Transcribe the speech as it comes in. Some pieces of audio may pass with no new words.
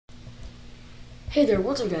Hey there,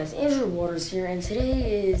 what's up guys? Andrew Waters here, and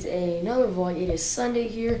today is another vlog. It is Sunday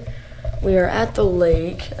here. We are at the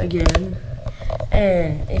lake again,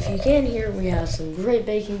 and if you can hear, we have some great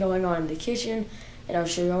baking going on in the kitchen, and I'll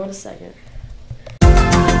show you all in a second.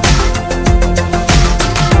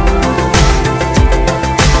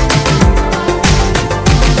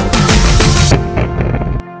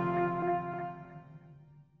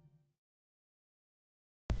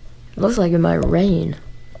 Looks like it might rain.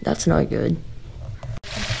 That's not good.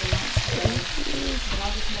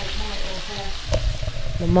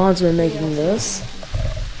 My mom's been making this.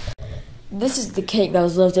 This is the cake that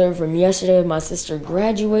was left over from yesterday with my sister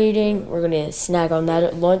graduating. We're gonna snack on that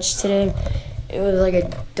at lunch today. It was like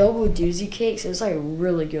a double doozy cake, so it's like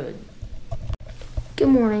really good. Good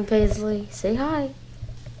morning, Paisley. Say hi.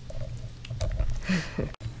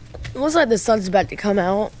 It looks like the sun's about to come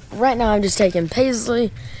out. Right now I'm just taking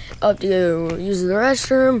Paisley up to go use the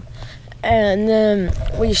restroom, and then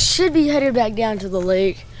we should be headed back down to the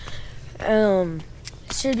lake.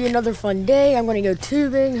 It should be another fun day. I'm gonna go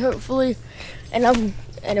tubing, hopefully, and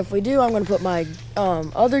if we do, I'm gonna put my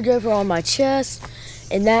other GoPro on my chest,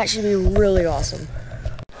 and that should be really awesome.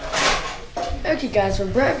 Okay, guys, for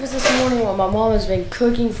breakfast this morning, what my mom has been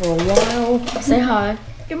cooking for a while. Say hi.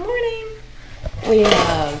 Good morning. We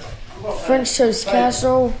have French toast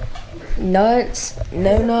casserole, nuts,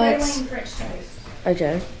 no nuts. Praline French toast.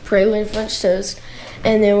 Okay, praline French toast,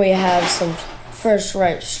 and then we have some fresh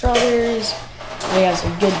ripe strawberries. We have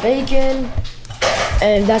some good bacon,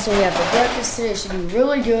 and that's what we have for breakfast today. It should be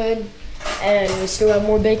really good, and we still have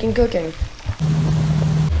more bacon cooking.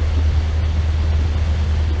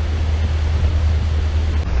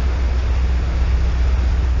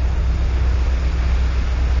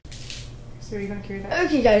 So are you gonna carry that?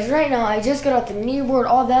 Okay, guys, right now I just got off the kneeboard.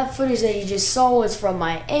 All that footage that you just saw was from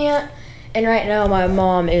my aunt, and right now my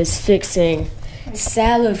mom is fixing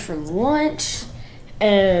salad for lunch.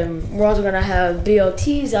 And we're also gonna have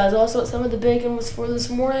BLTs. That was also what some of the bacon was for this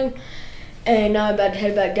morning. And now I'm about to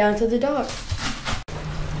head back down to the dock.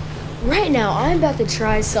 Right now, I'm about to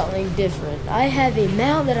try something different. I have a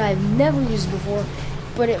mount that I've never used before,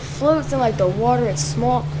 but it floats in like the water. It's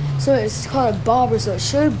small, so it's called a bobber. So it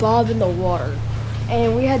should bob in the water.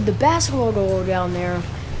 And we had the basketball goal down there.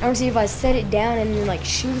 I'm gonna see if I set it down and then like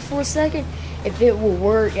shoot it for a second, if it will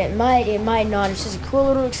work. It might not. It's just a cool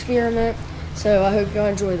little experiment. So I hope y'all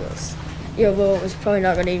enjoy this. Yeah, well, it's probably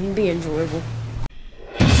not going to even be enjoyable.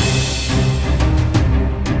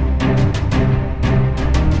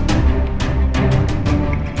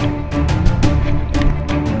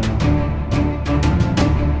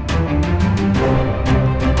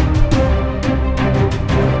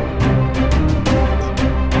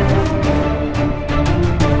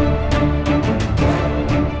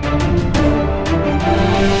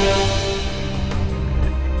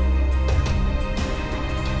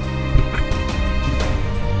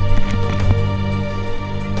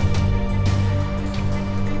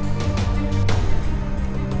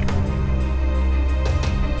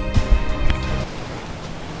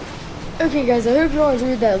 Okay guys, I hope you all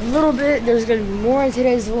enjoyed that little bit. There's going to be more in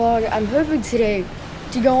today's vlog. I'm hoping today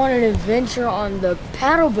to go on an adventure on the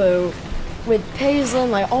paddle boat with Paisley,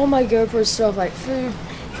 like all my GoPro stuff, like food,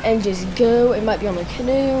 and just go. It might be on the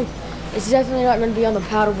canoe. It's definitely not going to be on the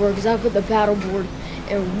paddleboard because I put the paddleboard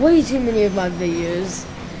in way too many of my videos.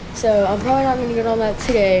 So I'm probably not going to get on that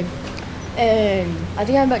today. And I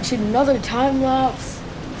think I'm about to shoot another time lapse.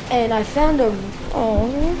 And I found a,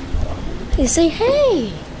 oh, hey, say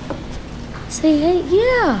hey. Say hey,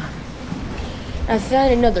 yeah. I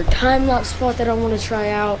found another time-lapse spot that I want to try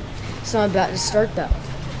out, so I'm about to start that.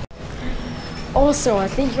 Also, I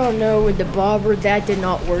think y'all know with the bobber, that did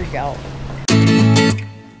not work out.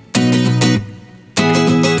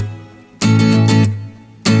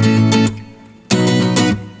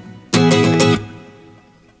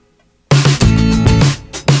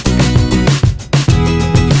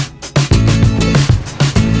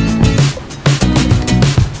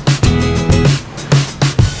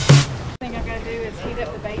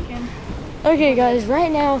 Okay guys,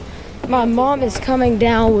 right now my mom is coming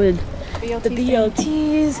down with the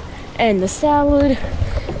BLTs and the salad,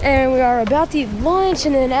 and we are about to eat lunch,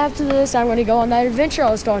 and then after this I'm going to go on that adventure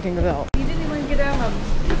I was talking about. You didn't even get out of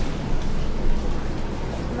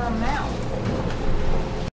my mouth.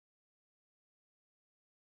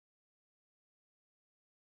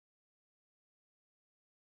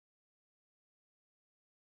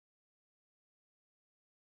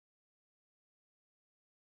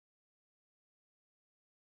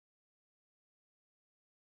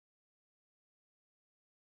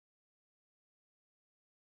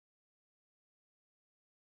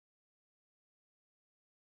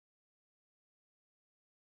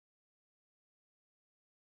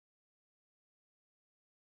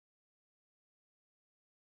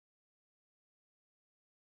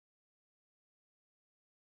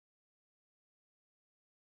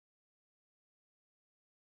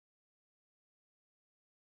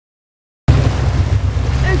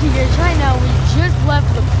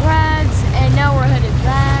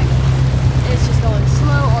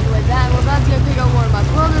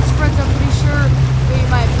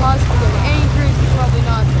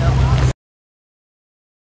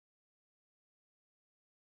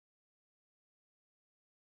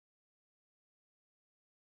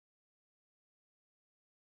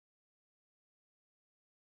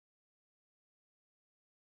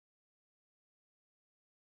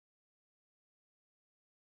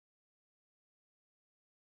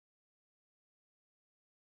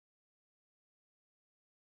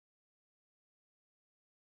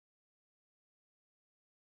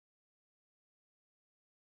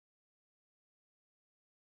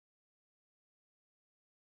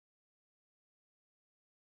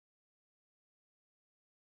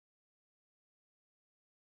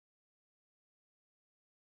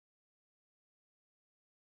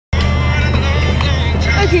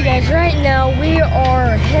 right now we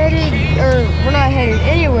are headed, or we're not headed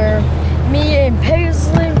anywhere. Me and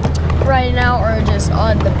Paisley right now are just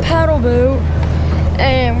on the paddle boat,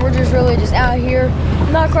 and we're just really just out here.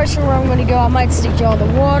 Not quite sure where I'm going to go. I might stick you on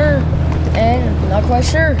the water, and not quite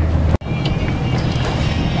sure.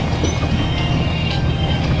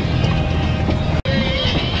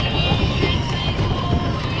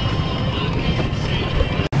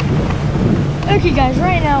 Okay guys,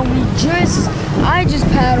 right now I just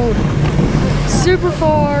paddled super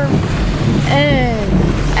far, and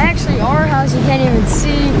actually our house you can't even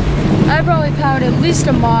see. I probably paddled at least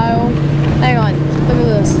a mile. Hang on, look at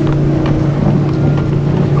this.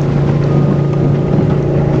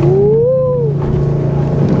 Ooh.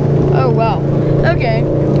 Oh wow, okay.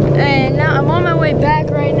 And now I'm on my way back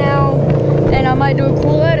right now, and I might do a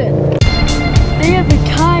cool edit. They have a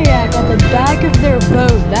kayak on the back of their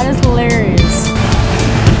boat. That is hilarious.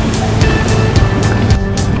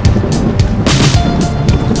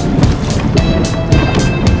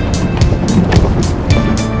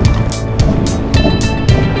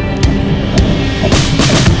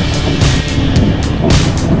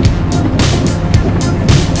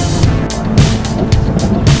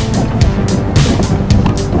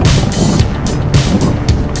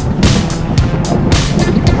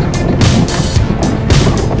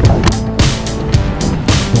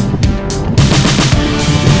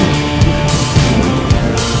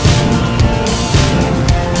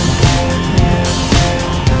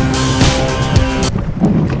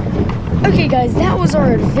 Okay guys, that was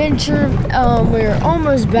our adventure. We're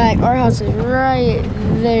almost back. Our house is right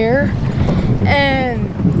there. And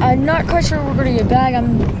I'm not quite sure we're gonna get back.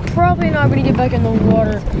 I'm probably not gonna get back in the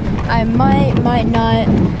water. I might not,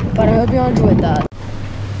 but I hope you all enjoyed that.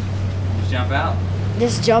 Just jump out.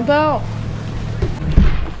 Just jump out.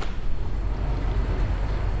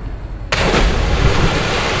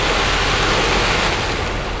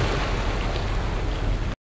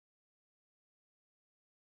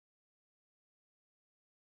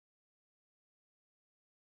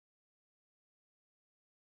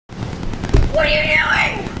 What are you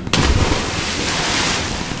doing?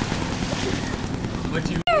 What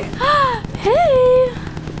you? Hey.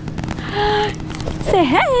 Say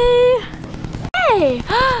hey. Hey.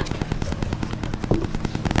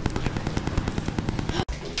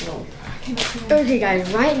 Okay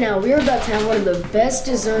guys, right now we are about to have one of the best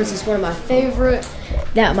desserts. It's one of my favorite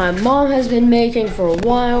that my mom has been making for a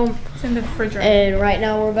while. It's in the refrigerator. And right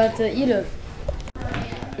now we're about to eat it.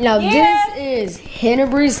 Now this is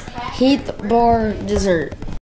Hennebrys Heath Bar dessert.